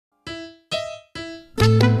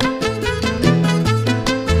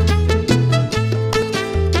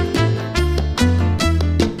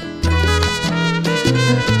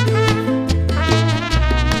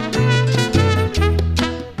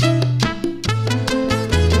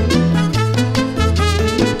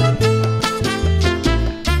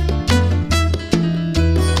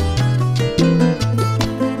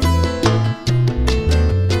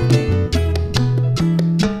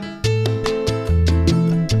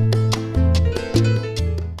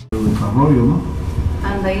desarrollo, ¿no?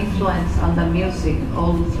 And the influence on the music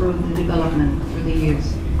all through the development through the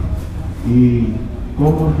years. Y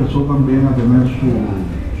cómo empezó también a tener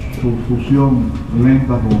su fusión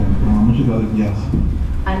lenta con la música del jazz.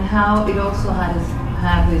 And how it also had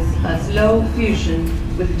this slow fusion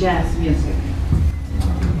with jazz music.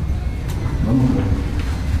 Bueno,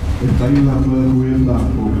 esta isla fue descubierta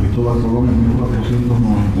por Cristóbal Colón en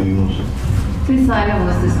 1492. This island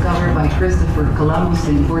was discovered by Christopher Columbus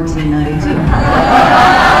in 1492.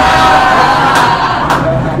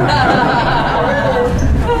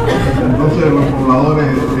 Entonces los pobladores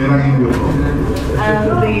eran indios.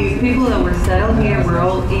 And the people that were settled here were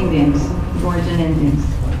all Indians, origin Indians.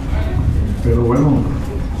 Pero bueno,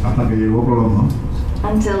 hasta que llegó Colón, ¿no?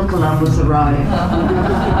 Until Columbus arrived.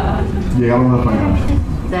 Llegaron los españoles.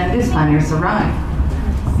 Then the Spaniards arrived.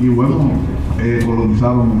 Y bueno,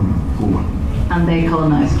 colonizaron Cuba. And they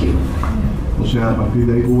colonized Cuba. O sea, a partir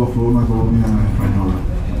de ahí Cuba fue una colonia española.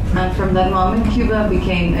 And from that moment, Cuba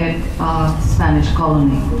became a Spanish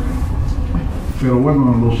colony. Pero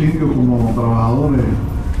bueno, los indios como trabajadores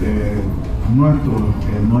nuestros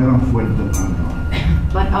no eran fuertes tanto.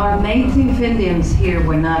 But our native Indians here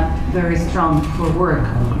were not very strong for work.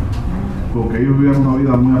 Porque ellos vivían una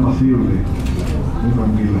vida muy apacible, muy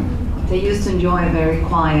tranquila. They used to enjoy a very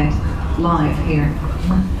quiet life here.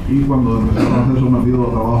 Y cuando empezaron a ser sometidos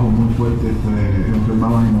a trabajos muy fuertes,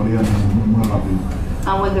 enfermaban y morían muy rápido.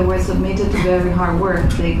 And when they were submitted to very hard work,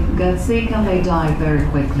 they got sick and they died very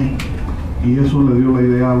quickly. Y eso le dio la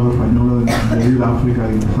idea a los españoles de ir a África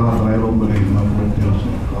y empezar a traer hombres más fuertes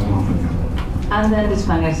a los africanos. And then the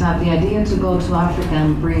Spaniards had the idea to go to Africa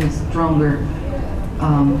and bring stronger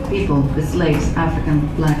people, the slaves, African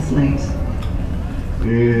black slaves.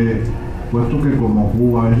 Puesto que como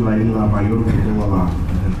Cuba es la isla mayor que toda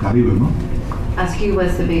el Caribe, ¿no? As Cuba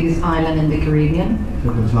is the biggest island in the Caribbean, Se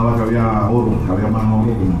pensaba que había oro, que había más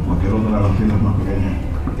oro que en cualquier otra de las islas más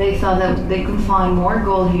pequeñas. they thought that they could find more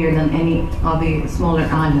gold here than any of the smaller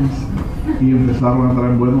islands. Y empezaron a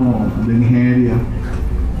traer, bueno, de Nigeria,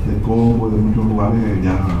 de Congo, de muchos lugares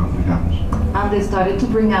ya africanos. And they started to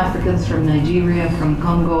bring Africans from Nigeria, from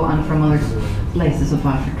Congo, and from other places of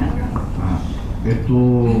Africa.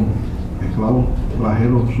 Estos esclavos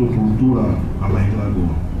trajeron su cultura a la isla de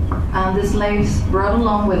Cuba. And the slaves brought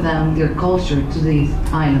along with them their culture to this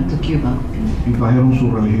island, to Cuba, Y trajeron su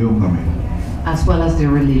religión también. as well as their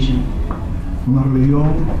religion. Una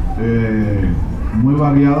religión muy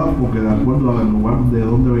variada porque de acuerdo al lugar de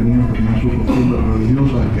donde venían tenían sus costumbres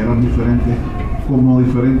religiosas que eran diferentes, como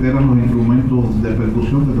diferentes eran los instrumentos de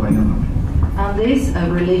percusión que traían también. And this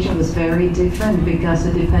religion was very different because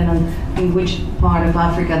it depended on in which part of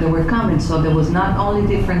Africa they were coming. So there was not only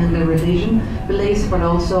different in the religion beliefs, but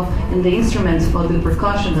also in the instruments for the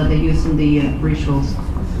percussion that they used in the rituals.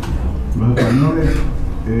 Los españoles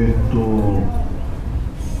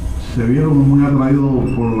se vieron muy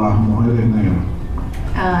atraídos por las mujeres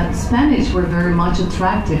negras. Spanish were very much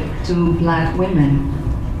attracted to black women.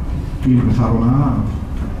 Y empezaron a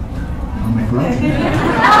mezclarse.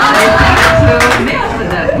 To mix with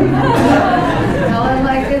them. Tell it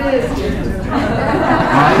like it is.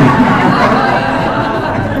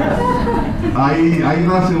 Ahí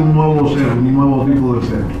nace un nuevo ser, un nuevo tipo de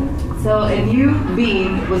ser. So a new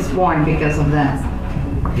being was born because of that.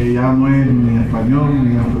 Que ya no es ni español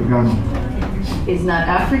ni africano. It's not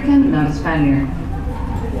African, not Spaniard.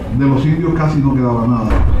 De los indios casi no quedaba nada.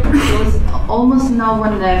 There was almost no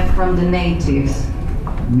one left from the natives.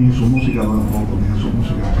 Ni su música tampoco, ni su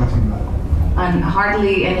música casi nada. And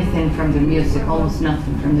hardly anything from the music, almost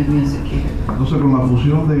nothing from the music here. Entonces con la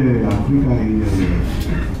fusión de África y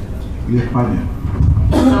de España,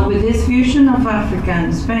 So with this fusion of Africa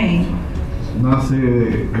and Spain, nace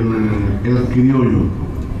el criollo,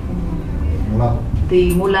 mulato.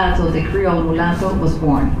 the mulatto, the Creole mulatto, was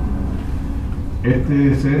born.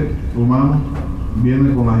 Este ser humano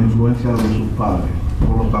viene con las influencias de sus padres,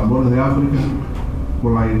 con los tambores de África,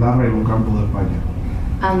 con la guitarra y los campos de España.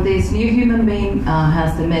 And this new human being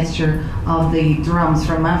has the mixture of the drums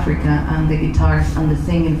from Africa and the guitars and the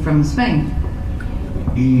singing from Spain.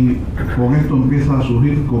 Y con esto empieza a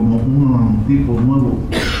surgir como un tipo nuevo,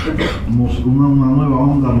 una nueva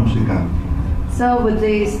onda musical. So with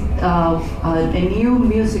this, a new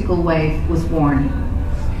musical wave was born.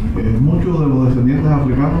 Muchos de los descendientes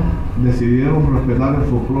africanos decidieron respetar el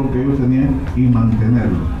folclore que ellos tenían y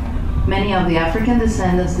mantenerlo. Many of the African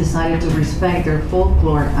descendants decided to respect their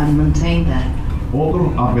folklore and maintain that.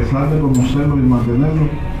 Otros, a pesar de conocerlo y mantenerlo,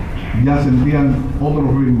 ya sentían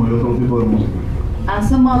otros ritmos y otro tipo de música. And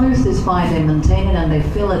some others, despite they maintain it and they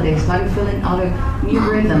feel it, they started feeling other new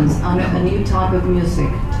rhythms, a new type of music.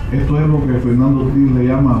 Esto es lo que Fernando Ortiz le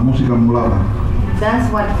llama música mulata,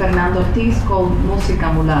 That's what Fernando Ortiz called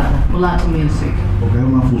música mulata, mulatto music. porque es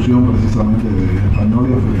una fusión precisamente de español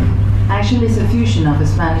y africano. Actually, it's a fusion of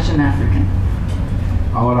Spanish and African.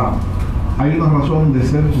 Ahora, hay una razón de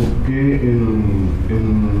ser por qué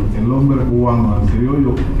el hombre cubano, el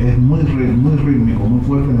criollo, es muy rítmico, muy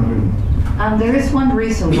fuerte en el ritmo. And there is one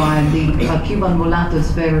reason why the Cuban mulatto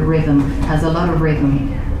is very rhythm, has a lot of rhythm.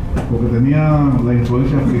 Porque tenía la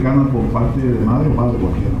influencia africana por parte de madre o padre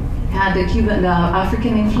cualquiera. Had the Cuban,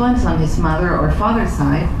 African influence on his mother or father's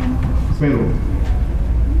side, Pero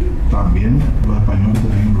también los españoles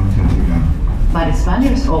tenían influencia africana. but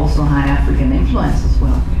Spaniards also had African influence as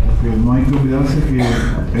well. Porque no hay que olvidarse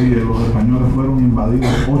que los españoles fueron invadidos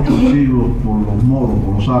 8 siglos por los moros,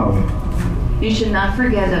 por los árabes. You should not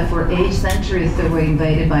forget that for 8 centuries they were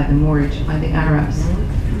invaded by the Moorish, by the Arabs.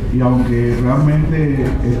 Y aunque realmente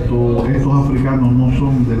estos africanos no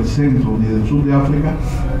son del centro ni del sur de África,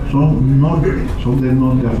 son del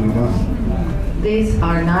norte africano. These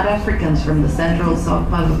are not Africans from the central south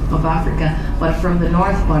part of Africa, but from the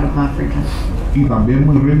north part of Africa, Y también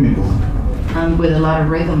muy rítmicos. and with a lot of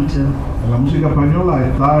rhythm too. En la música española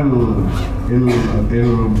está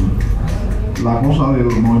la cosa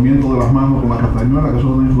del movimiento de las manos con la castañuela, que es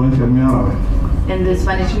una influencia muy árabe. In the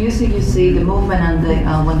Spanish music, you see the movement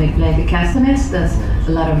and when they play the castanets, there's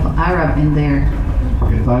a lot of Arab in there.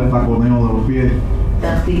 Está el taconeo de los pies.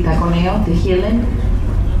 That's the taconeo, the healing.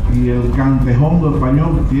 Y el cantejondo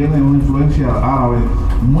español tiene una influencia árabe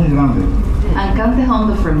muy grande. And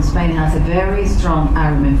cantejondo from Spain has a very strong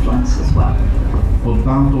Arab influence as well. Por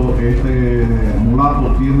tanto, este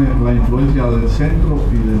mulato tiene la influencia del centro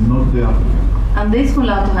y del norte de África. And this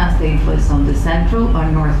mulatto has the influence on the central or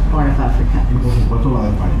north part of Africa. Y por supuesto la de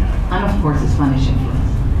España. And of course the Spanish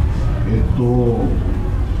influence. Esto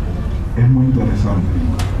es muy interesante.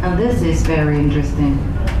 And this is very interesting.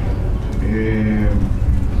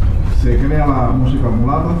 Se crea la música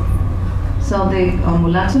mulata. So the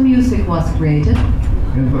mulatto music was created.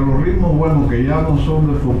 Entre los ritmos buenos que ya no son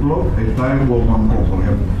de folclore está el guaguancó, por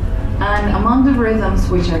ejemplo. And among the rhythms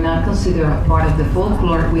which are not considered a part of the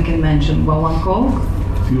folklore, we can mention guaguancó.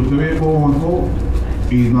 Si usted ve guaguancó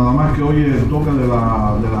y nada más que oye el toque de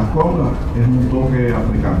la conga, es un toque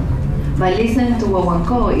africano. By listening to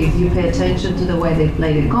guaguancó, if you pay attention to the way they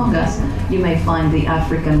play the congas, you may find the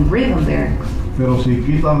African rhythm there. Pero si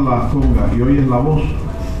quitas la conga y oyes la voz,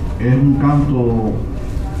 es un canto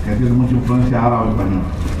que tiene mucha influencia árabe-española.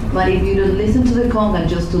 But if you listen to the conga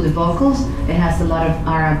just to the vocals, it has a lot of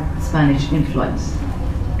Arab-Spanish influence.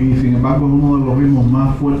 Y sin embargo es uno de los ritmos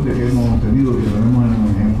más fuertes que hemos tenido, que tenemos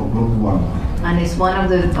en el folclore cubano. And it's one of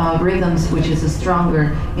the rhythms which is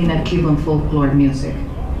stronger in a Cuban folklore music.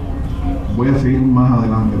 Voy a seguir más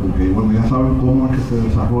adelante porque bueno, ya saben cómo es que se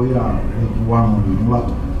desarrolla el cubano, el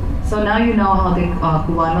mulato. So now you know how the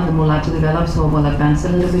cubano, the mulatto develops, so we'll advance a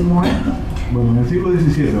little bit more. Bueno, en el siglo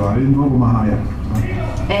XVII, va a ir un poco más allá.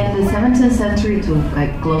 In the 17th century, to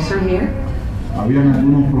like closer here, Habían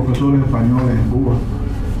algunos profesores españoles en Cuba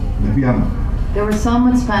de piano there were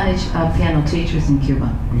some Spanish piano teachers in Cuba,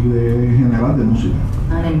 y en general de música.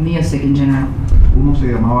 and in music in general. Uno se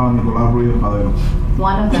llamaba Nicolás Ruiz Espadero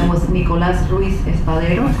One of them was Nicolás Ruiz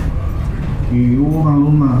Espadero, y hubo una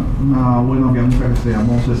alumna, una buena pianista que se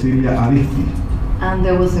llamó Cecilia Aristi. and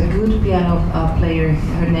there was a good piano player.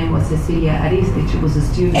 Her name was Cecilia Aristi. She was a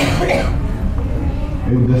student.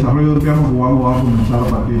 El desarrollo del piano cubano va a comenzar a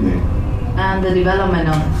partir de ahí. And the development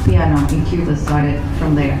of piano in Cuba started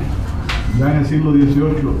from there. Ya en el siglo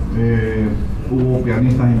XVIII hubo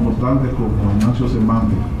pianistas importantes como Ignacio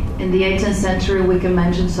Cervantes, In the 18th century, we can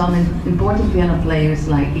mention some important piano players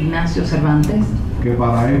like Ignacio Cervantes, que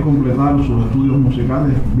para él completar sus estudios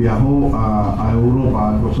musicales viajó a Europa,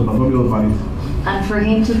 al Conservatorio de París. and for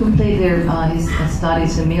him to complete his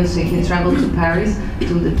studies in music, he traveled to Paris,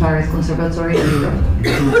 to the Paris Conservatory in Europe.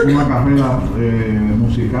 Hizo una carrera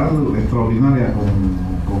musical extraordinaria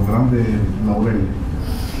con grandes laureles.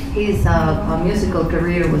 His musical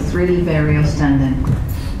career was really very outstanding.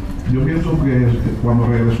 Yo pienso que cuando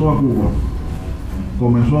regresó a Cuba,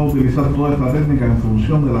 comenzó a utilizar toda esta técnica en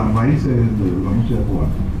función de las raíces de la música cubana.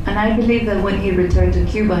 And I believe that when he returned to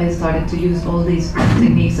Cuba, he started to use all these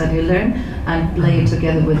techniques that he learned and play it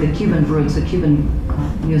together with the Cuban roots, the Cuban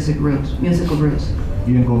musical roots.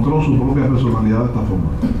 Y encontró su propia personalidad de esta forma,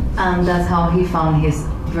 And that's how he found his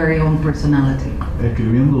very own personality,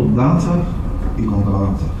 escribiendo danzas y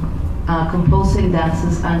contradanzas. composing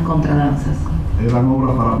dances and contradanzas. Eran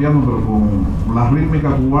obras para piano, pero con la rítmica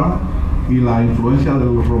cubana y la influencia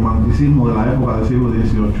del romanticismo de la época del siglo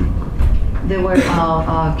XVIII. They were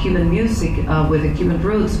Cuban music with the Cuban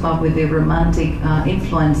roots, but with the romantic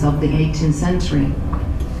influence of the 18th century.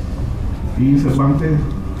 Y Cervantes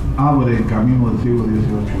abre el camino del siglo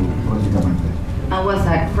XVIII prácticamente. And was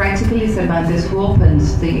that practically Cervantes who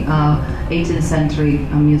opens the 18th century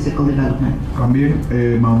musical development. También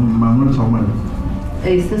Manuel Saumel.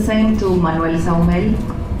 It's the same to Manuel Saumel.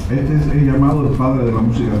 Este es el llamado el padre de la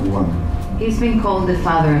música cubana. He's been called the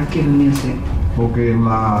father of Cuban music. Porque en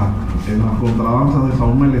la contradanza de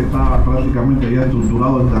Saumel está prácticamente ya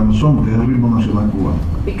estructurado el danzón, que es el ritmo nacional cubano.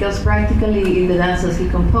 Because practically in the dances he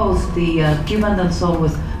composed, the Cuban danzón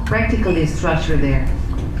was practically structured there.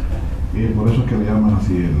 Y por eso es que le llaman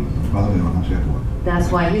así el padre de la música cubana.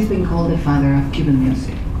 That's why he's been called the father of Cuban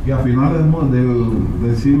music. Y a finales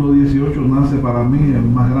del siglo XVIII nace para mí el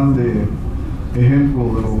más grande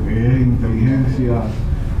ejemplo de lo que es inteligencia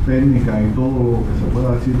técnica y todo lo que se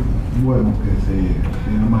pueda decir bueno, que se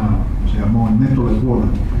llamó Ernesto Lecuona.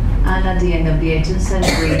 And at the end of the 18th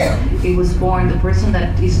century, it was born the person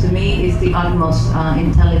that is to me is the utmost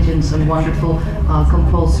intelligence and wonderful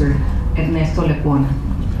composer, Ernesto Lecuona.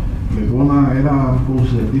 Lecuona era un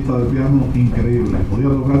concertista de piano increíble, podía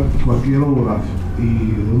tocar cualquier obra y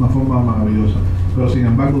de una forma maravillosa, pero sin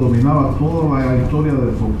embargo dominaba toda la historia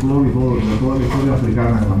del folclore y toda la historia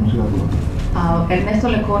africana en la música cubana. Ernesto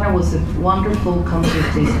Lecuona was a wonderful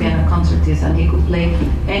concertist, piano concertist, and he could play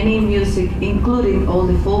any music, including all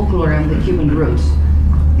the folklore and the Cuban roots.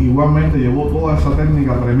 Igualmente llevó toda esa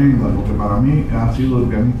técnica tremenda, porque para mí ha sido el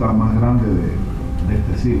pianista más grande de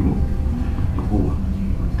este siglo de Cuba.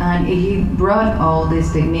 And he brought all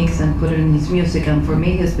these techniques and put it in his music, and for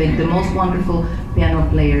me he's been the most wonderful piano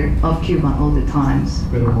player of Cuba all the times.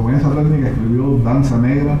 Pero con esa técnica escribió danza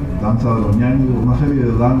negra, danza de los ñáñigos, una serie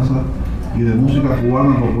de danzas y de música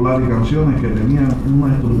cubana popular y canciones que tenían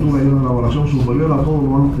una estructura y una elaboración superior a todo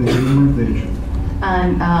lo anteriormente hecho.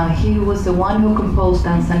 And he was the one who composed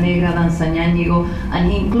Danza Negra, Danza Ñáñigo, and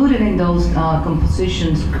he included in those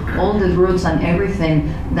compositions all the roots and everything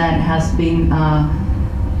that has been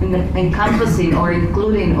encompassing or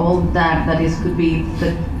including all that is could be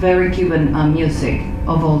the very Cuban music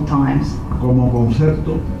of all times. Como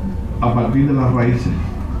concepto a partir de las raíces.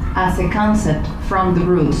 As a concept from the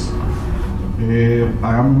roots.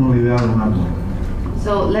 Hagamos una idea de un árbol.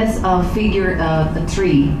 So let's figure a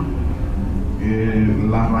tree.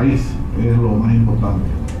 La raíz es lo más importante.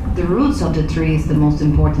 The roots of the tree is the most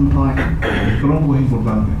important part. El tronco es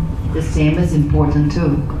importante. The stem is important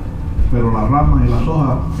too. Pero las ramas y las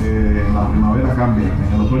hojas en la primavera cambian,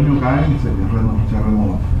 en el otoño caen y se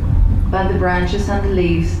renovan. But the branches and the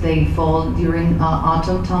leaves, they fall during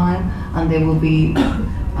autumn time, and they will be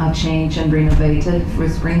changed and renovated for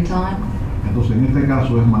springtime. Entonces en este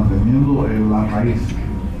caso es manteniendo la raíz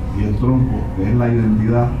y el tronco, que es la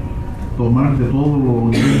identidad, tomar de todo lo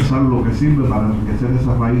universal, lo que sirve para enriquecer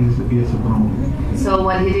esa raíz y ese tronco. So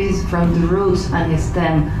what it is from the roots and the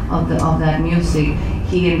stem of that music,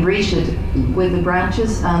 he enriched it with the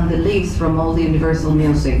branches and the leaves from all the universal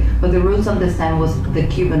music. But the roots and the stem was the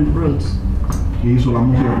Cuban roots. Y hizo la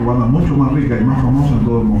música cubana mucho más rica y más famosa en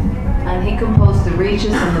todo el mundo. And he composed the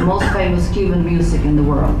richest and the most famous Cuban music in the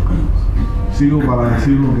world. Sigo para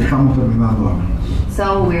decir lo que estamos terminando ahora.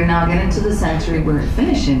 So we're now getting to the century we're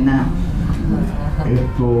finishing now.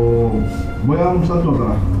 Voy a dar un salto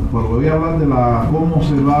atrás, porque voy a hablar de cómo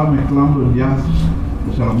se va mezclando el jazz,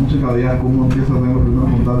 o sea, la música de jazz, cómo empieza a tener el primer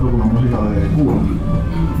contacto con la música de Cuba.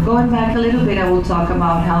 Going back a little bit, I will talk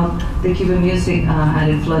about how the Cuban music had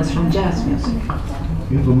influence from jazz music.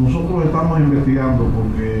 Nosotros estamos investigando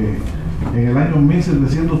porque en el año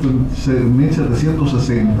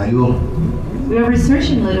 1762, we are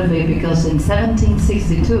researching a little bit because in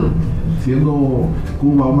 1762, siendo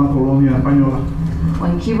Cuba una colonia española,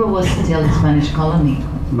 when Cuba was still a Spanish colony,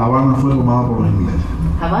 La Habana fue tomada por los ingleses.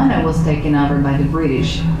 Havana was taken over by the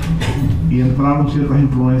British. Y entraron ciertas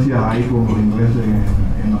influencias ahí con los ingleses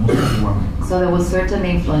en la música cubana. So there was certain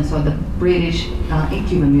influence of the British in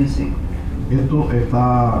Cuban music. Yo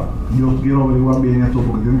quiero averiguar bien esto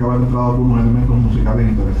porque tiene que haber entrado algunos elementos musicales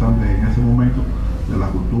interesantes en ese momento de la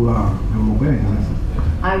cultura europea.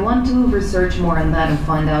 I want to research more on that and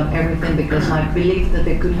find out everything because I believe that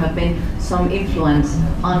there could have been some influence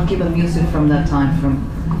on Cuban music from that time from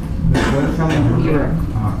Europe.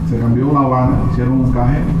 Se cambió La Habana, hicieron un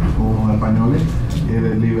caje con los españoles,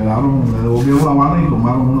 le devolvieron La Habana y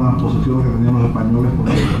tomaron unas posesiones que tenían los españoles por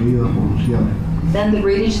la Florida, por Luisiana. Then the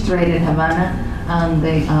British traded Havana and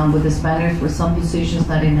they, with the Spaniards for some positions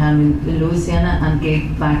that they had in Louisiana and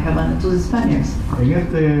gave back Havana to the Spaniards.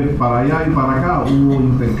 Para allá y para acá hubo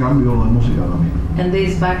intercambio de música también. And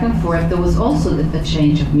this back and forth, there was also a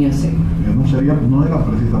change of music. No era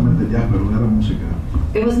precisamente jazz, pero era música.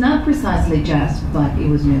 It was not precisely jazz, but it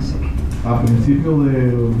was music. A principios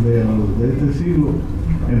de este siglo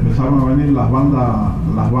empezaron a venir las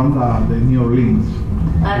bandas de New Orleans.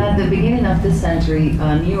 And at the beginning of this century,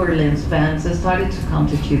 New Orleans bands started to come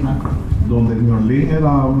to Cuba. Donde New Orleans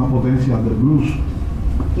era una potencia de blues.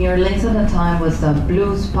 New Orleans at the time was the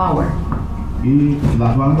blues power. Y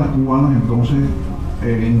las bandas cubanas entonces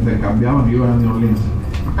intercambiaban y iban a New Orleans.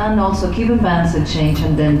 And also Cuban bands had changed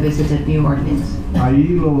and then visited New Orleans.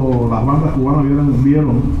 Ahí las bandas cubanas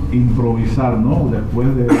vieron improvisar, ¿no?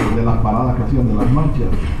 Después de las paradas que hacían de las marchas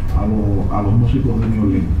a los músicos de New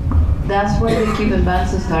Orleans. That's where the Cuban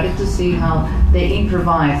bands started to see how they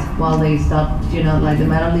improvised while they stopped, like the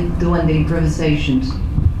melody doing the improvisations.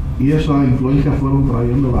 Y esas influencias fueron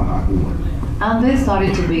trayéndolas a Cuba. And they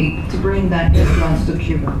started to bring that influence to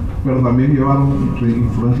Cuba. Pero también llevaron su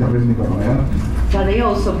influencia rítmica para allá. But they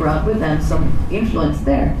also brought with them some influence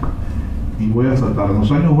there. Y voy a saltar. En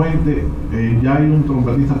los años 20 ya hay un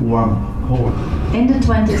trompetista cubano, joven. In the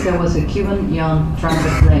 20s there was a Cuban young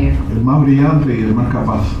trumpet player. El más brillante y el más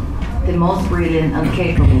capaz. The most brilliant and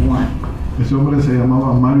capable one. Ese hombre se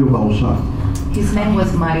llamaba Mario Bauzá. His name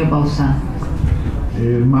was Mario Bauzá.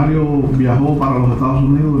 Mario viajó para los Estados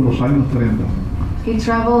Unidos en los años 30. He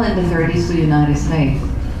traveled in the 30s to the United States.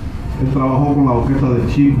 Él trabajó con la orquesta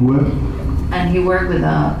de Chick Webb. And he worked with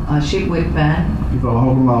a Chick Webb band. Y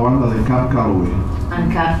trabajó con la banda de Cab Calloway.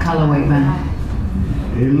 And Cab Calloway band.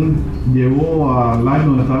 Él llegó al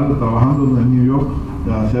año de estar trabajando en New York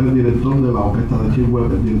a ser el director de la orquesta de Chick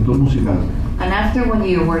Webb, el director musical. And after 1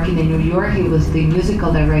 year working in New York, he was the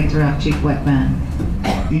musical director of Chick Webb band.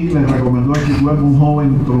 Y le recomendó a Chick Webb un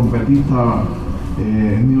joven trompetista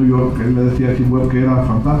en New York. Él le decía a Chick Webb que era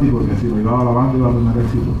fantástico, que si lo llevaba a la banda iba a tener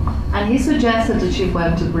éxito. And he suggested to Chick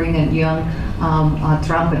Webb to bring a young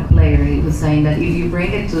trumpet player. He was saying that if you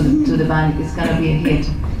bring it to the band, it's going to be a hit.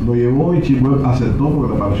 Lo llevó y Chick Webb aceptó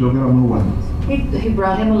porque le pareció que era muy bueno. He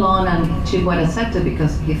brought him along and Chick Webb accepted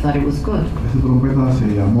because he thought it was good. Ese trompeta se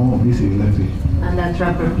llamó Dizzy Gillespie. And that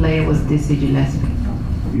trumpet player was Dizzy Gillespie.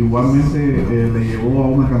 Igualmente le llevó a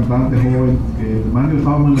una cantante joven que Mario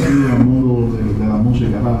estaba muy metido en el mundo de la música,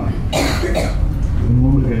 era un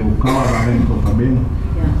hombre que buscaba talento también.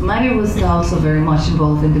 Yeah. Mario was also very much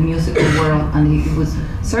involved in the musical world and he was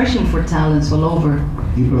searching for talents all over.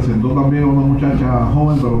 Y presentó también a una muchacha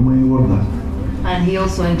joven pero muy gorda. And he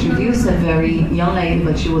also introduced a very young lady,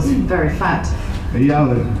 but she was very fat. Ella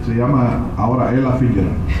se llama ahora Ella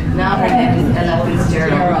Fitzgerald. Now her name is Ella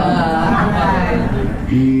Fitzgerald.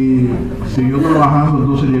 Y siguió trabajando,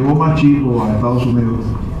 entonces llegó Machito a Estados Unidos.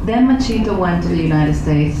 Then Machito went to the United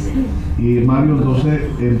States. Y Mario entonces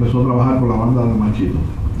empezó a trabajar con la banda de Machito.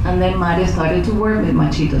 And then Mario started to work with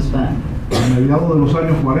Machito's band. A mediados de los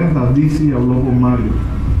años 40, Dizzy habló con Mario.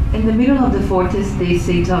 In the middle of the 40s,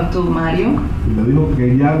 Dizzy talked to Mario. Y le dijo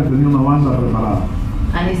que ya tenía una banda preparada.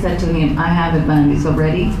 And he said to him, I have a band, it's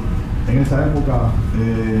already. En esa época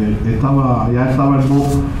ya estaba el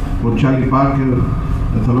voz con Charlie Parker,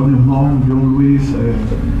 Thelonious Monk, John Lewis,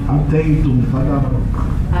 Al Tatum.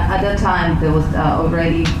 At that time, there was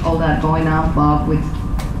already all that going on, Bob with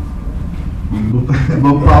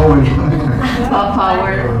Bob Powell, Bob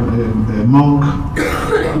Power, Monk.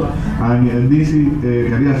 Y Dizzy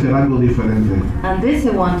quería hacer algo diferente. And Dizzy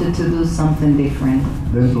wanted to do something different.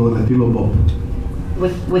 Dentro del estilo Bob.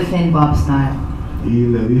 Within Bob's style. Y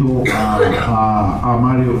le dijo a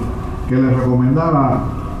Mario que le recomendara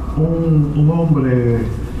un hombre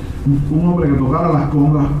que tocara las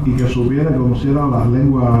congas y que supiera y conociera las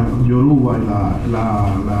lenguas yoruba y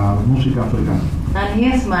la música africana. And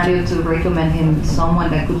he asked Mario to recommend him someone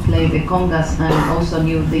that could play the congas and also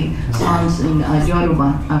knew the songs in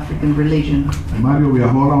Yoruba, African religion. Mario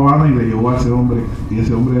viajó a La Habana y le llevó a ese hombre, y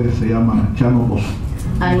ese hombre se llama Chano Pozo.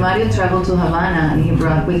 And Mario traveled to Havana and he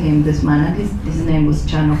brought with him this man and his name was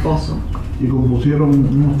Chano Pozo. Y compusieron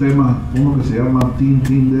unos temas, uno que se llama Tin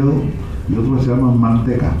Tin Dedo y otro que se llama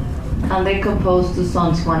Manteca. And they composed two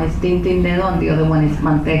songs, one is Tin Tin Dedo and the other one is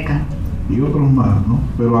Manteca. Y otros más, ¿no?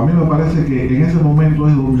 Pero a mí me parece que en ese momento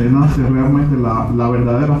es donde nace realmente la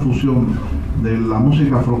verdadera fusión de la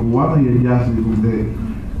música afrocubana y el jazz, y donde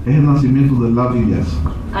es el nacimiento del Latin jazz.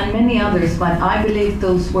 And many others, but I believe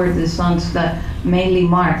those were the songs that mainly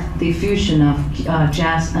marked the fusion of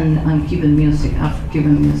jazz and Cuban music,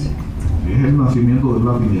 Afro-Cuban music. Es el nacimiento del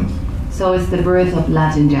Latin jazz. So it's the birth of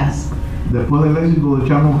Latin jazz. Después del éxito de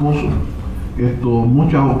Chano Pozo,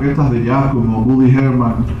 muchas orquestas de jazz como Woody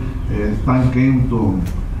Herman, Stan Kenton,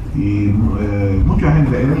 y mucha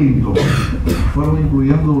gente en Ellington fueron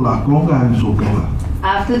incluyendo las congas en sus quejas.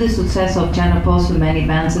 After the success of Jana Post, many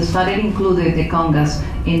bands started including the congas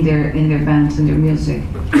in their bands, in their music.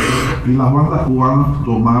 Y las bandas cubanas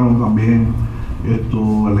tomaron también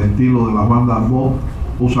el estilo de las bandas pop,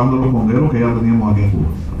 usando los congueros que ya teníamos aquí en Cuba.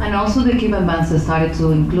 And also the Cuban bands started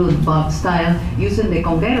to include bop style using the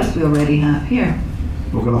congueros we already have here.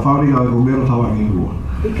 Porque la fábrica de congueros estaba aquí en Cuba.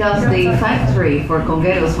 Because the factory for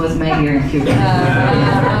congueros was made here in Cuba.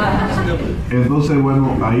 Entonces,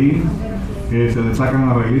 bueno, ahí se destacan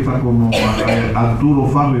arreglistas como Arturo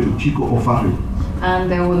Farrell, Chico O'Farrill.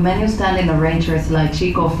 And there were many standing arrangers like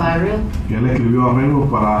Chico Farrell. Que él escribió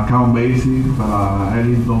arreglos para Count Basie, para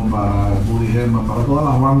Ellington, para Woody Herman, para todas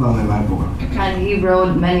las bandas de la época. And he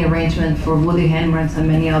wrote many arrangements for Woody Herman and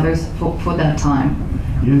many others for that time.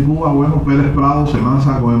 Y en Cuba, bueno, Pérez Prado se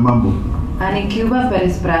lanza con el mambo. And in Cuba,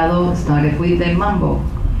 Pérez Prado started with the mambo.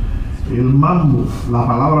 El mambo, la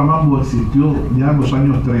palabra mambo existió ya en los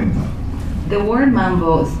años 30. The word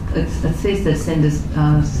mambo existed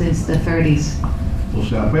since the 30s. O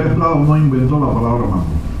sea, Pérez Prado no inventó la palabra mambo.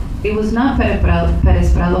 It was not Pérez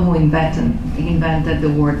Prado who invented the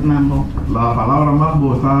word mambo. La palabra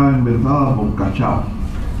mambo está inventada por Cachao.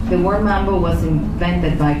 The word mambo was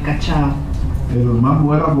invented by Cachao. El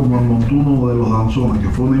mambo era como el montuno de los danzones, que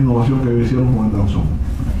fue una innovación que ellos hicieron con el danzón.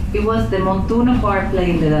 It was the montuno part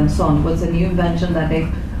playing the danzón. Was a new invention that they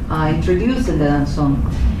introduced in the danzón.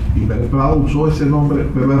 Y Pérez Prado usó ese nombre,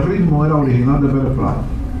 pero el ritmo era original de Pérez Prado.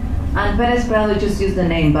 And Pérez Prado just used the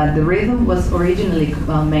name, but the rhythm was originally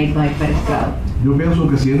made by Pérez Prado. Yo pienso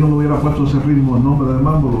que si él no le hubiera puesto ese ritmo, el nombre del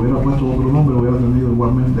mambo, le hubiera puesto otro nombre, hubiera tenido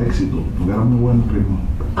igualmente éxito, porque era muy buen ritmo.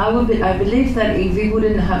 I believe that if we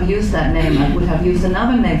wouldn't have used that name, I would have used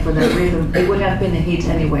another name for that rhythm. It would have been a hit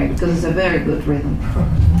anyway, because it's a very good rhythm.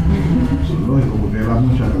 Lógico, porque era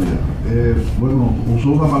mucha calidad. Bueno,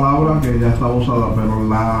 usó una palabra que ya estaba usada, pero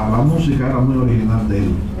la música era muy original de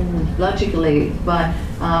él. Logically, but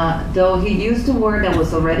though he used a word that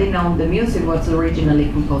was already known, the music was originally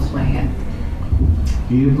composed by him.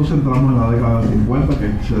 Y entonces entramos en la década del 50, que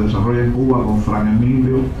se desarrolla en Cuba con Fran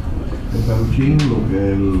Emilio, el Peruchín, lo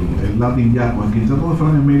que el Latin Jazz, con el quinteto de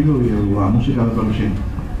Fran Emilio y la música de Peruchín.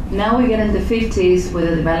 Now we get in the 50s with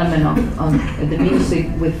the development of the music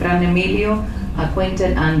with Fran Emilio,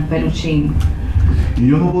 Quintet, and Peruchín. Y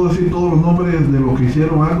yo no puedo decir todos los nombres de los que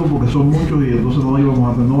hicieron algo porque son muchos y entonces no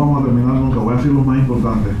vamos a terminar nunca. Voy a decir los más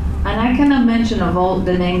importantes. And I cannot mention of all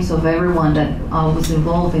the names of everyone that was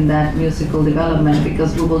involved in that musical development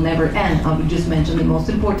because we will never end. I will just mention the most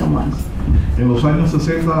important ones. En los años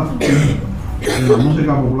 60, en la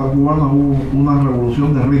música popular cubana hubo una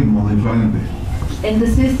revolución de ritmos diferentes. In the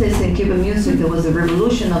 60s in Cuban music there was a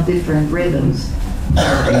revolution of different rhythms.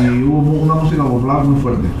 Y hubo una música popular muy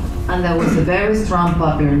fuerte. And there was a very strong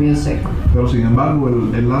popular music. Pero sin embargo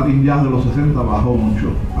el Latin Jazz de los 60 bajó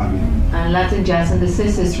mucho aquí. And Latin jazz in the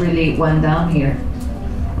 60s really went down here.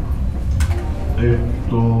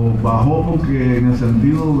 Esto bajó porque en el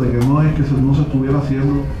sentido de que no es que no se estuviera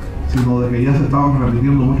haciendo, sino de que ya se estaban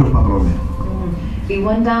repitiendo muchos patrones. It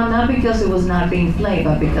went down not because it was not being played,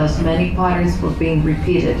 but because many patterns were being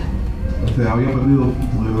repeated. Se había perdido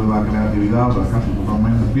la creatividad, casi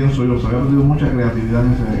totalmente, pienso yo, se había perdido mucha creatividad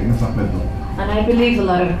en ese aspecto. And I believe a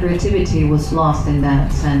lot of creativity was lost in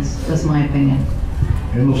that sense. That's my opinion.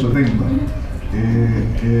 En los 70,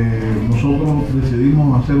 nosotros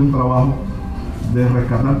decidimos hacer un trabajo de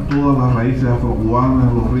rescatar todas las raíces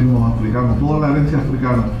afrocubanas, los ritmos africanos, toda la herencia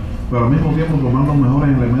africana, pero al mismo tiempo tomando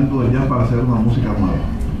mejores elementos de jazz para hacer una música nueva.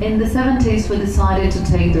 In the 70s, we decided to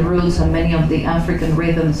take the roots of many of the African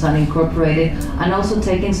rhythms and incorporate it, and also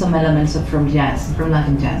taking some elements from jazz, from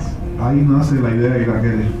Latin jazz. Ahí nace la idea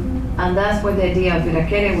iraquere. And that's where the idea of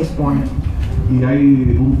Irakere was born. Y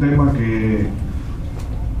hay un tema que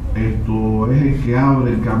esto es el que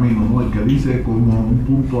abre el camino, ¿no? El que dice como un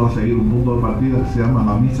punto a seguir, un punto de partida que se llama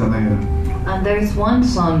La Misa Negra. And there is one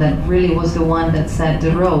song that really was the one that set the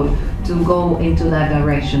road to go into that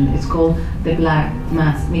direction. It's called The Black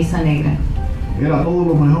Mass, Misa Negra. Era todo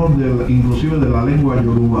lo mejor, inclusive de la lengua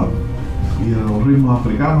yoruba y de los ritmos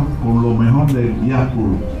africanos, con lo mejor del jazz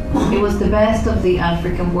puro. It was the best of the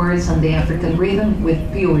African words and the African rhythm with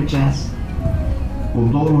pure jazz.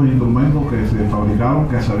 Con todos los instrumentos que se fabricaron,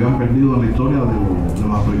 que se habían perdido en la historia de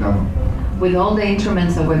los africanos. With all the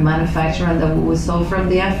instruments that were manufactured and that we saw from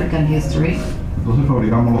the African history. Entonces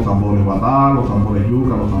fabricamos los tambores batá, los tambores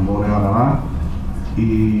yuca, los tambores arará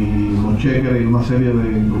y los chequeres y una serie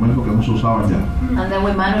de instrumentos que no se usaban ya. And then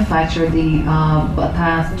we manufactured the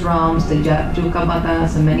batas, drums, the yuca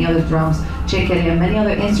batas, and many other drums, chequere, and many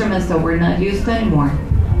other instruments that were not used anymore.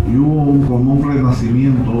 Y hubo como un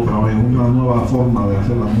renacimiento otra vez, una nueva forma de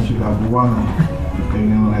hacer la música cubana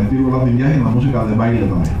en el estilo Latin Jazz y en la música de baile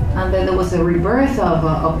también. And then there was a rebirth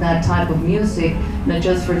of that type of music, not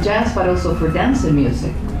just for jazz, but also for dancing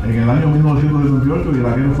music. En el año 1978,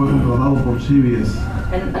 Irakere fue contratado por CBS.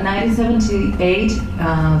 In 1978,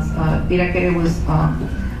 Irakere was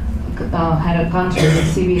had a contract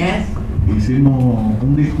with CBS. Hicimos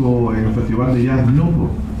un disco en el Festival de Jazz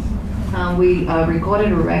Newport We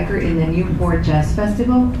recorded a record in the Newport Jazz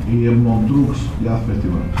Festival y en Montreux Jazz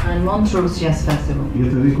Festival. and Montreux Jazz Festival. Y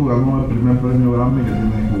este disco ganó el primer premio Grammy que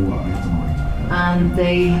tiene Cuba en este momento. And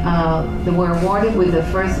they were awarded with the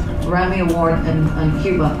first Grammy Award in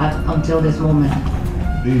Cuba until this moment.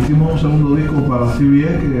 Y hicimos un segundo disco para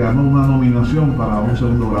CBS que ganó una nominación para un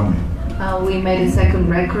segundo Grammy. We made a second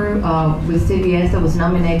record with CBS that was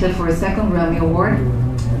nominated for a second Grammy Award,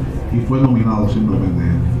 Y fue nominado simplemente.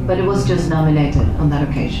 but it was just nominated on that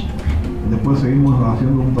occasion. Después seguimos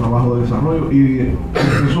haciendo un trabajo de desarrollo y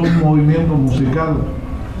empezó un movimiento musical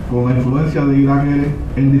con la influencia de Irakere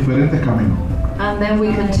en diferentes caminos. And then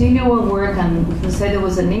we continue our work, and we can say there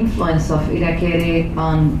was an influence of Irakere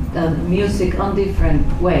on music on different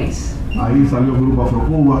ways. Ahí salió el grupo Afro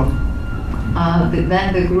Cuba,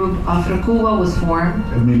 Then the group Afro Cuba was formed,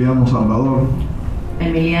 Emiliano Salvador,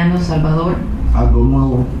 Emiliano Salvador, Algo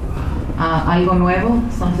Nuevo, Algo Nuevo,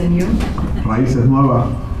 Something New, Raíces Nuevas,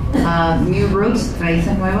 New Roots,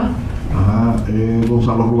 Raíces Nuevas,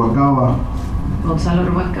 Gonzalo Rubalcaba Gonzalo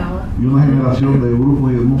Rubalcaba, y una generación de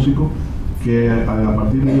grupos y de músicos que a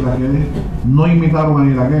partir de Irakere no imitaron a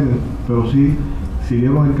Irakere, pero sí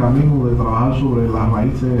siguieron el camino de trabajar sobre las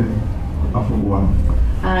raíces afrocubanas.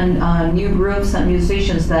 and new groups and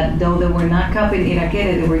musicians that, though they were not copying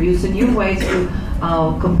Irakere, they were using new ways to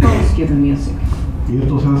compose Cuban music. Y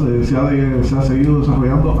esto se ha seguido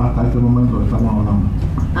desarrollando hasta este momento que estamos hablando.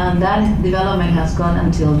 And that development has gone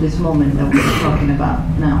until this moment that we're talking about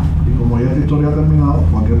now. Y como ya esta historia ha terminado,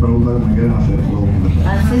 cualquier pregunta que me quieran hacer puedo contestar.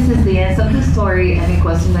 And since it's the end of the story, any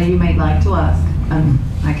question that you may like to ask,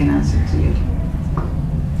 I can answer to you.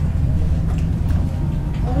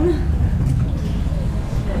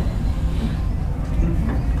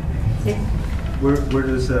 Where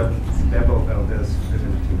does Bebo Valdes fit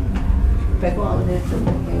into?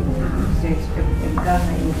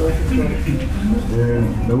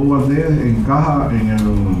 Bebo Valdes encaja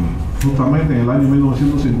justamente en el año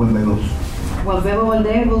 1952. Well, Bebo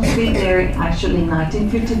Valdes will fit there actually in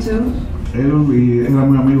 1952. Él era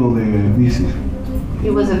muy amigo de Dizzy He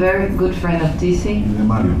was a very good friend of y Dizzy de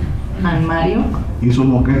Mario. and Mario, Hizo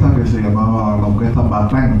una orquesta que se llamaba la Orquesta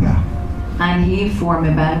Batanga, and he formed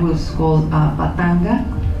a band which was called Batanga.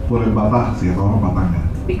 por el batá, se llamaba Batanga.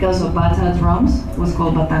 Because of bata drums, it was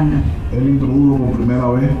called Batanga. Él introdujo por primera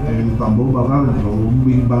vez el tambor batá dentro de un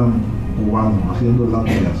big band cubano, haciendo el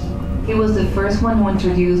Latin Jazz. He was the first one who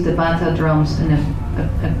introduced the bata drums in a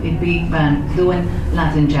big band doing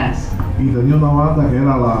Latin jazz. Y tenía una banda que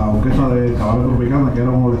era la Orquesta de Cabaret Tropicana, que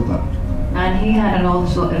era un all-star. And he had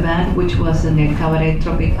also a band which was in the Cabaret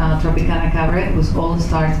Tropicana Cabaret, it was All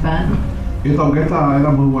Stars Band. Esta orquesta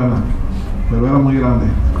era muy buena, pero era muy grande.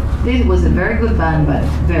 This was a very good band, but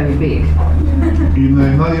very big. Y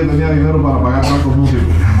nadie tenía dinero para pagar tantos músicos.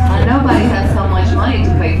 And nobody had so much money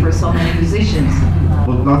to pay for so many musicians.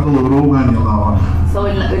 Por tanto, duró un año nada más. So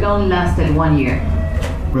it only lasted 1 year.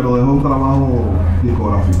 Pero dejó un trabajo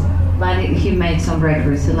discográfico. But he made some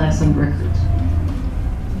records, he left some records.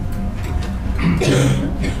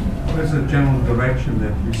 What is the general direction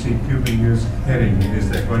that you see Cuban music heading? Is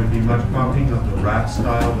there going to be much copying of the rap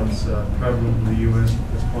style that's prevalent in the U.S.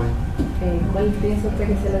 at this point? ¿Cuál piensa usted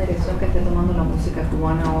que sea la dirección que esté tomando la música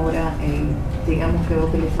cubana ahora? Digamos que va a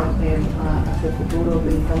utilizar hacia el futuro,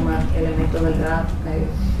 utilizar más elementos del rap,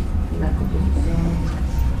 la composición.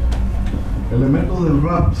 Elementos del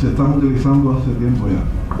rap se están utilizando hace tiempo ya.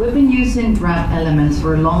 We've been using rap elements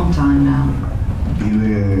for a long time now. Y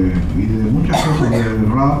de muchas cosas, del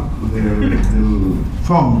rap, del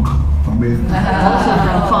funk también. Also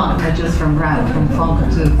from funk, not just from rap, from funk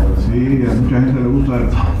too. Sí, a mucha gente le gusta el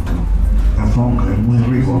funk, es muy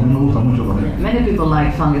rico, a mí me gusta mucho también. Many people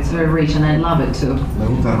like funk, it's very rich, and I love it too. Me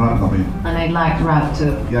gusta el rap también. And I like rap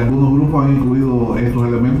too. Y algunos grupos han incluido estos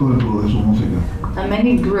elementos dentro de su música. And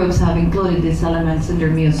many groups have included these elements in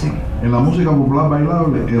their music. En la música popular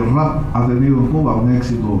bailable, el rap ha tenido en Cuba un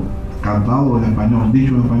éxito cantado en español,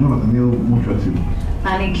 dicho en español, ha tenido mucho éxito.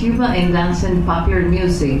 And in Cuba, in dancing popular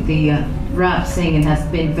music, the rap singing has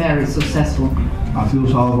been very successful. Ha sido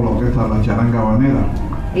usado por la orquesta de la Charanga Habanera,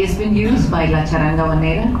 It's been used by La Charanga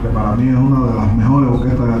Habanera, que para mí es una de las mejores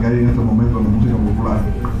orquestas que hay en este momento en la música popular.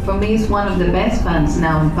 For me, it's one of the best bands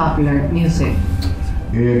now in popular music.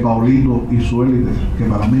 Paulito y su élite, que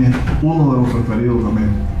para mí es uno de los preferidos también.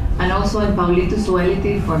 And also in Paulito Su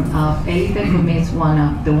Élite from Elite, for me, it's the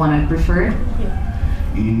one I prefer.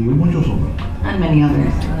 Y muchos otros. And many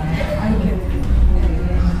others.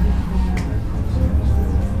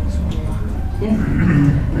 Yes.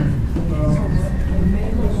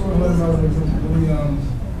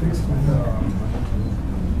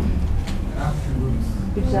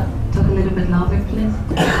 Could you talk a little bit louder, please?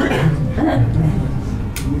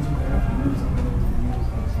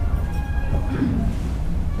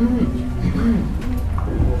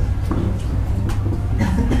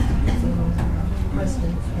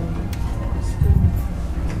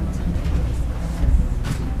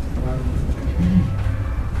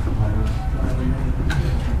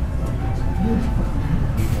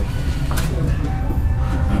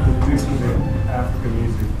 African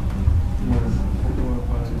music.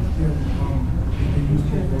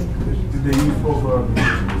 Did they use folklore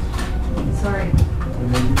musicians? Sorry.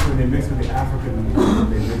 When they mix with the African music,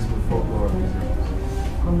 they mix with folklore musicians.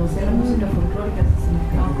 Conocer la música folclórica se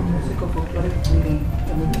mezclaba con músicos folclóricos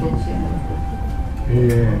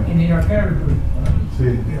En Iraquere. Sí.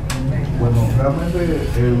 Bueno, realmente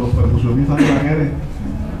los percusionistas iraqueres,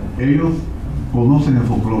 ellos conocen el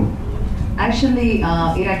folclore. Actually,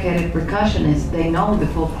 Iraquere percussionists, they know the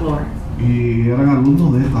folklore. Y eran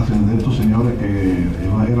alumnos de estos señores que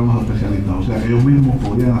eran los especialistas, o sea que ellos mismos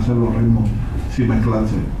podían hacer los ritmos sin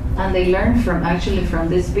mezclarse. And they learned from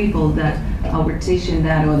these people that were teaching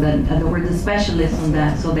that, or that were the specialists on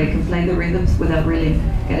that, so they can play the rhythms without really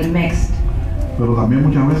getting mixed. Pero también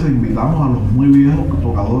muchas veces invitamos a los muy viejos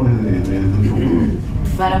tocadores del folclore.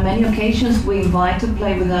 But on many occasions we invite to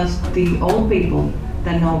play with us the old people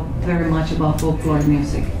that know very much about folklore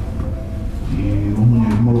music. Y los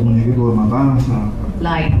muñequitos de Matanza,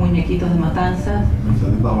 Like Muñequitos de Matanza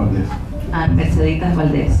Valdes. and Merceditas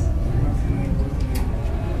Valdes.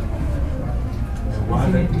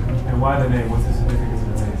 And why the name? What's the significance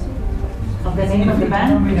of the name? Of the name of the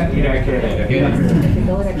band?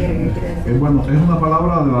 Bueno, es una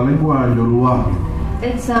palabra de la lengua yoruba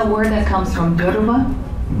It's a word that comes from Yoruba,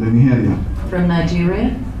 de Nigeria. from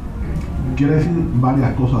Nigeria. Quiere decir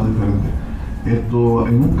varias cosas diferentes. Esto,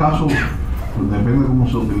 en un caso, pues depende de cómo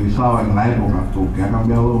se utilizaba en la época, porque ha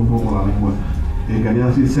cambiado un poco la lengua. Quería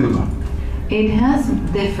decir selva. It has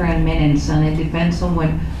different meanings and it depends on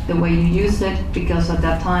the way you use it, because at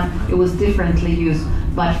that time it was differently used.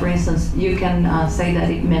 But for instance, you can say that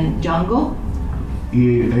it meant jungle.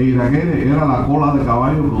 Y iraquere era la cola de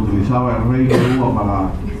caballo que utilizaba el rey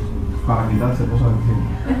yoruba para quitarse cosas encima.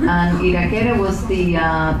 And Irakere was the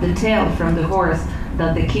tail from the horse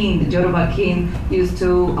that the Yoruba king, used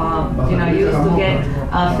to get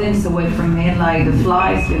things away from him, like the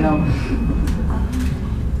flies,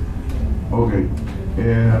 Okay.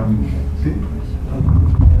 Sí.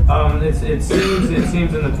 It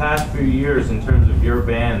seems in the past few years, in terms of your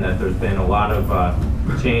band, that there's been a lot of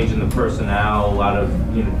change in the personnel, a lot of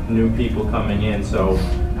new people coming in. So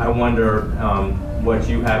I wonder what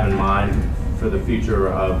you have in mind for the future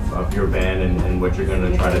of your band and what you're going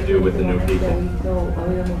to try to do with the new people. Ha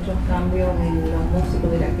habido muchos cambios en los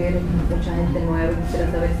músicos de Irakere, mucha gente nueva.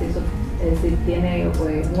 Quisiera saber si tiene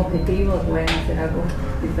pues, un objetivo, pueden hacer algo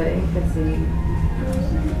diferente.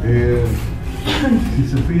 Si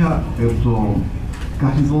se fija,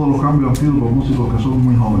 casi todos los cambios han sido con músicos que son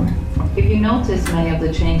muy jóvenes. If you notice, many of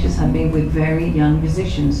the changes have been with very young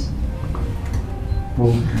musicians.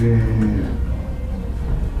 Porque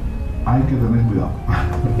hay que tener cuidado.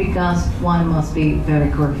 Because one must be very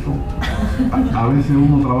careful. A veces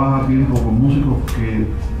uno trabaja a tiempo con músicos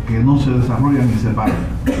que no se desarrollan ni se paran.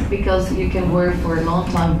 Because you can work for a long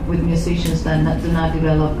time with musicians that do not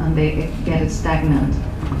develop and they get stagnant.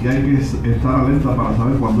 Y hay que estar alerta para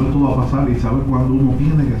saber cuándo esto va a pasar y saber cuándo uno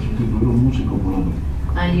tiene que sustituir un músico por otro.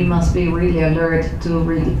 And you must be really alert to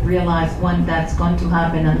realize when that's going to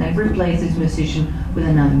happen and then replace this musician with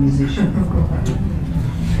another musician.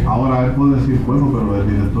 Ahora él puede decir, bueno, pero el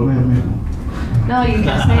director es el mismo. No, you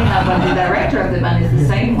can say that, but the director of the band is the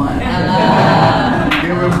same one.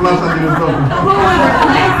 ¿Quién reemplaza al director? Who will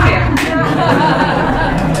replace him?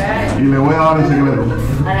 Y le voy a dar el secreto.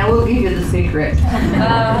 And I will give you the secret.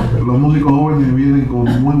 Los músicos jóvenes vienen con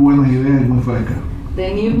muy buenas ideas y muy frescas.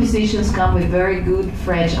 The new musicians come with very good,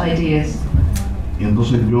 fresh ideas. Y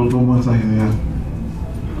entonces yo tomo esas ideas,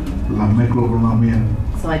 las mezclo con las mías.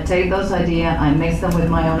 So I take those ideas, I mix them with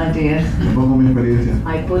my own ideas. Le pongo mi experiencia.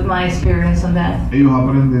 I put my experience on that. Ellos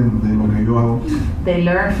aprenden de lo que yo hago. They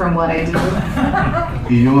learn from what I do.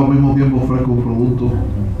 Y yo al mismo tiempo ofrezco un producto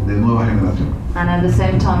de nueva generación. And at the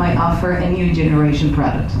same time, I offer a new generation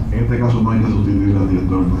product. En este caso no hay que sustituir al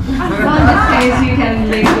director, ¿no? So in this case, you can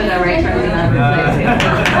leave the director and not replace him.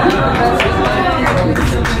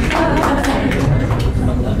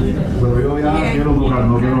 Pero yo ya quiero tocar,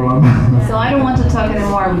 no quiero hablar más. So I don't want to talk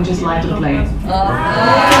anymore, I would just like to play.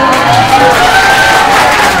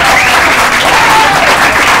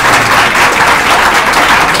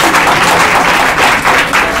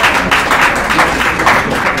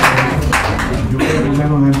 Yo quiero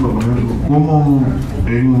poner un ejemplo, como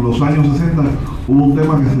en los años 60 hubo un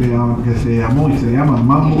tema que se llamó y se llama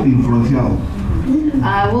mambo influenciado.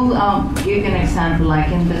 I will give you an example.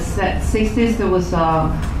 Like in the 60s, there was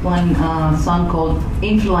one song called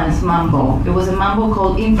Influence Mambo. It was a mambo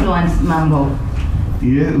called Influence Mambo.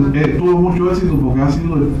 Y tuvo mucho éxito porque es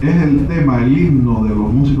el tema, el himno de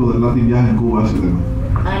los músicos del Latin Jazz en Cuba, ese tema.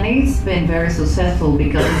 And it's been very successful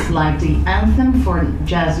because it's like the anthem for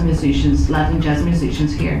jazz musicians, Latin jazz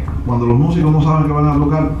musicians here. Cuando los músicos no saben qué van a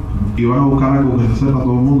tocar y van a buscar algo que se sepa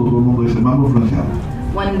todo el mundo dice mambo influenciado.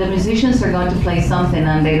 When the musicians are going to play something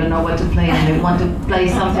and they don't know what to play and they want to play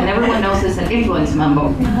something, everyone knows it's an influence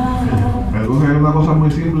mambo. Entonces es una cosa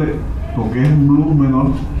muy simple porque es un blues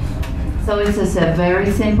menor. So it's just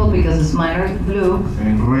very simple because it's minor blue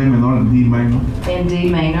En re menor, en D minor. and D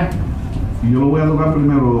minor. Y yo lo voy a tocar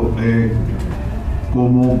primero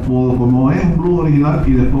como es un blues original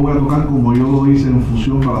y después voy a tocar como yo lo hice en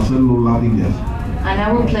fusión para hacerlo Latin Jazz. And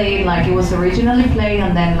I will play it like it was originally played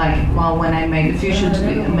and then when I made the fusion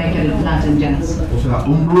to make it Latin jazz. O sea,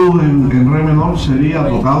 un blues en re menor sería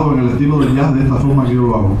tocado en el estilo de jazz de esta forma que yo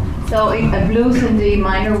lo hago. So a blues in D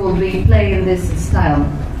minor will be played in this style.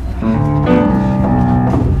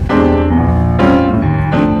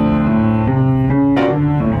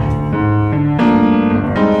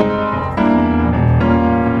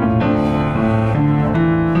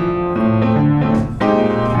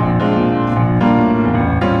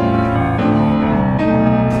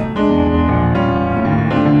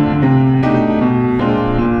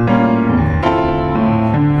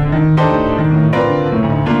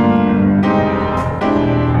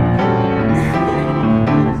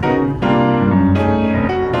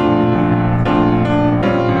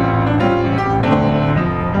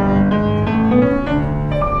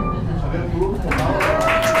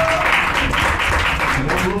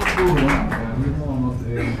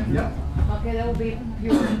 Okay, that will be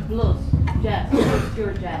pure blues, jazz,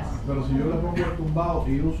 pure jazz. Pero si yo le pongo el tumbado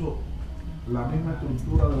y uso la misma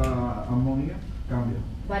estructura de la armonía, cambia.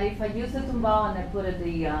 But if I use the tumbao and I put it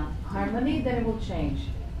the harmony, then it will change.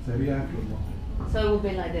 Sería esto, ¿no? So it will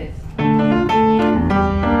be like this.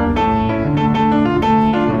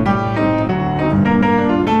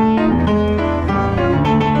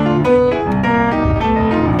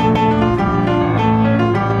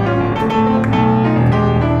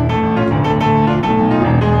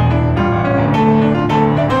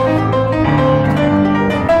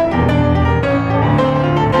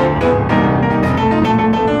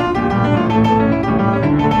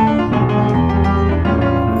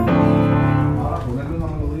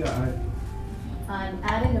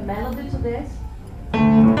 Adding a melody to this.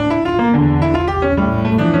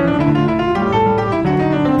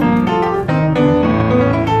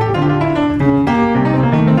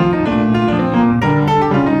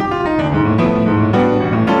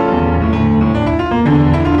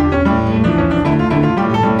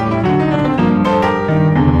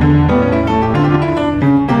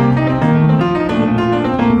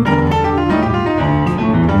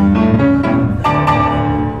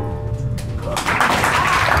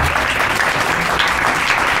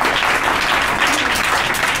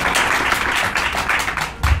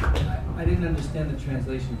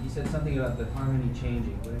 Translation. He said something about the harmony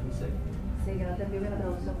changing. What did he say? Sí, que no te envío la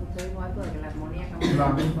traducción, usted dijo algo de que la armonía cambia. La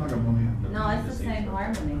misma armonía. No, it's the same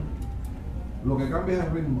harmony. Lo que cambia es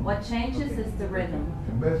el ritmo. What changes is the rhythm.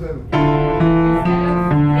 En vez de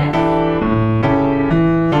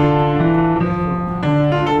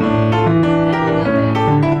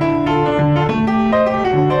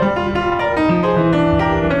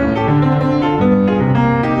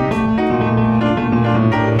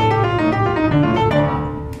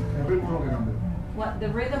Instead the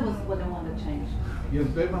rhythm was what I want to change. y el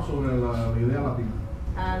tema sobre la idea latina.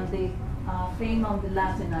 And the theme on the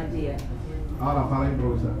Latin idea. Ahora para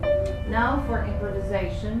improvisar. Now for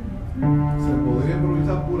improvisation, Se podría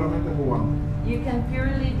improvisar puramente cubano. you can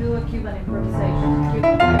purely do a Cuban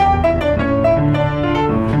improvisation.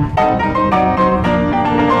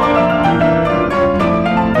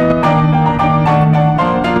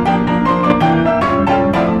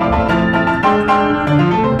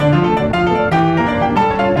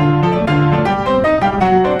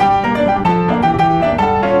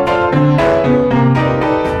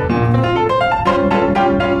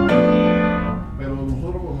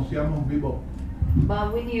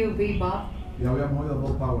 oído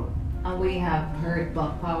Bob Power. And we have heard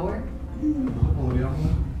Bob Power. Entonces podríamos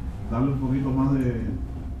darle un poquito más de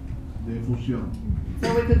fusión,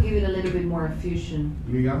 So we could give it a little bit more fusion.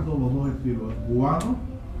 ligando los dos estilos, el cubano,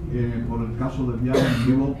 por el caso del jazz en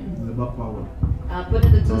vivo de Bob Power.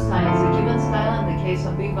 Putting the two styles, the Cuban style and the case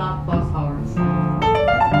of bebop, Bob Power.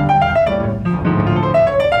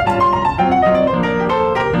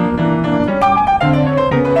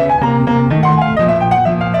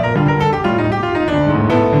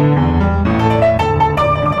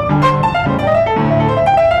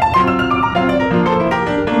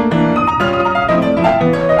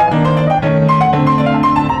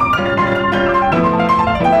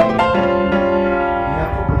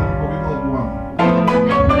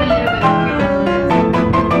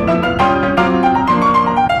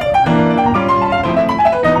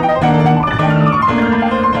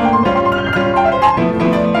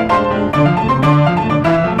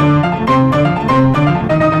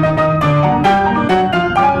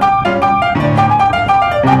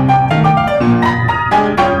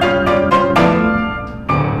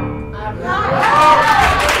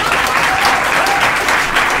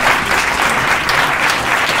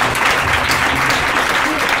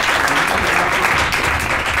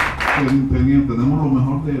 Tenemos lo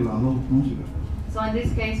mejor de las dos músicas. So in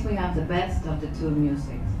this case, we have the best of the two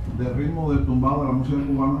musics. Del ritmo del tumbado de la música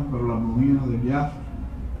cubana, pero la armonía del jazz,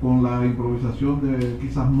 con la improvisación de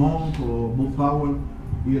quizás Monk o Bob Power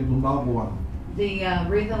y el tumbado cubano. The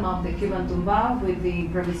rhythm of the Cuban tumbao with the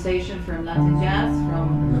improvisation from Latin jazz,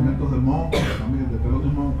 from Elementos de Monk, también de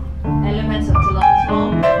Thelonious Monk. elements of Thelonious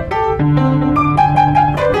Monk.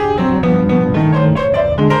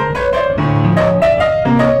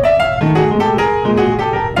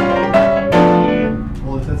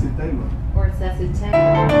 O de Cecil Taylor. Or Cecil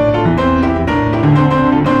Taylor.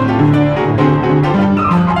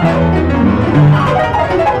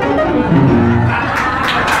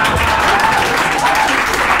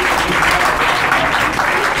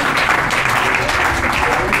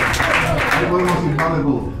 Ahí podemos citar de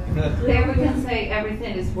todo. There we can say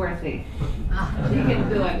everything is worth it. You can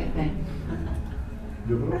do everything.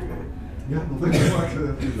 Yo creo que ya no tengo más que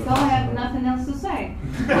decir. So I have nothing else to say.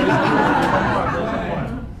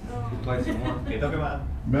 Play some more. Que toque más.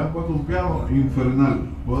 Me han puesto un piano infernal.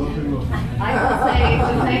 ¿Puedo decirlo? I will say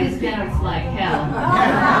to play this piano is like hell.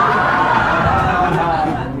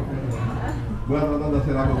 Voy a tratar de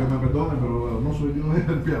hacer algo que me perdone, pero no soy yo, es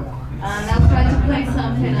el piano. And I'll try to play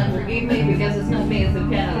something and forgive me because it's not me, it's the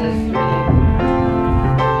piano that's really.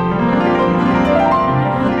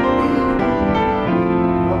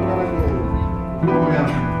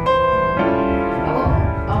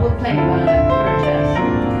 I will play quarter jazz.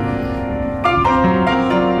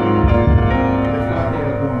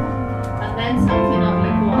 And then something of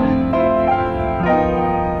Lecuona.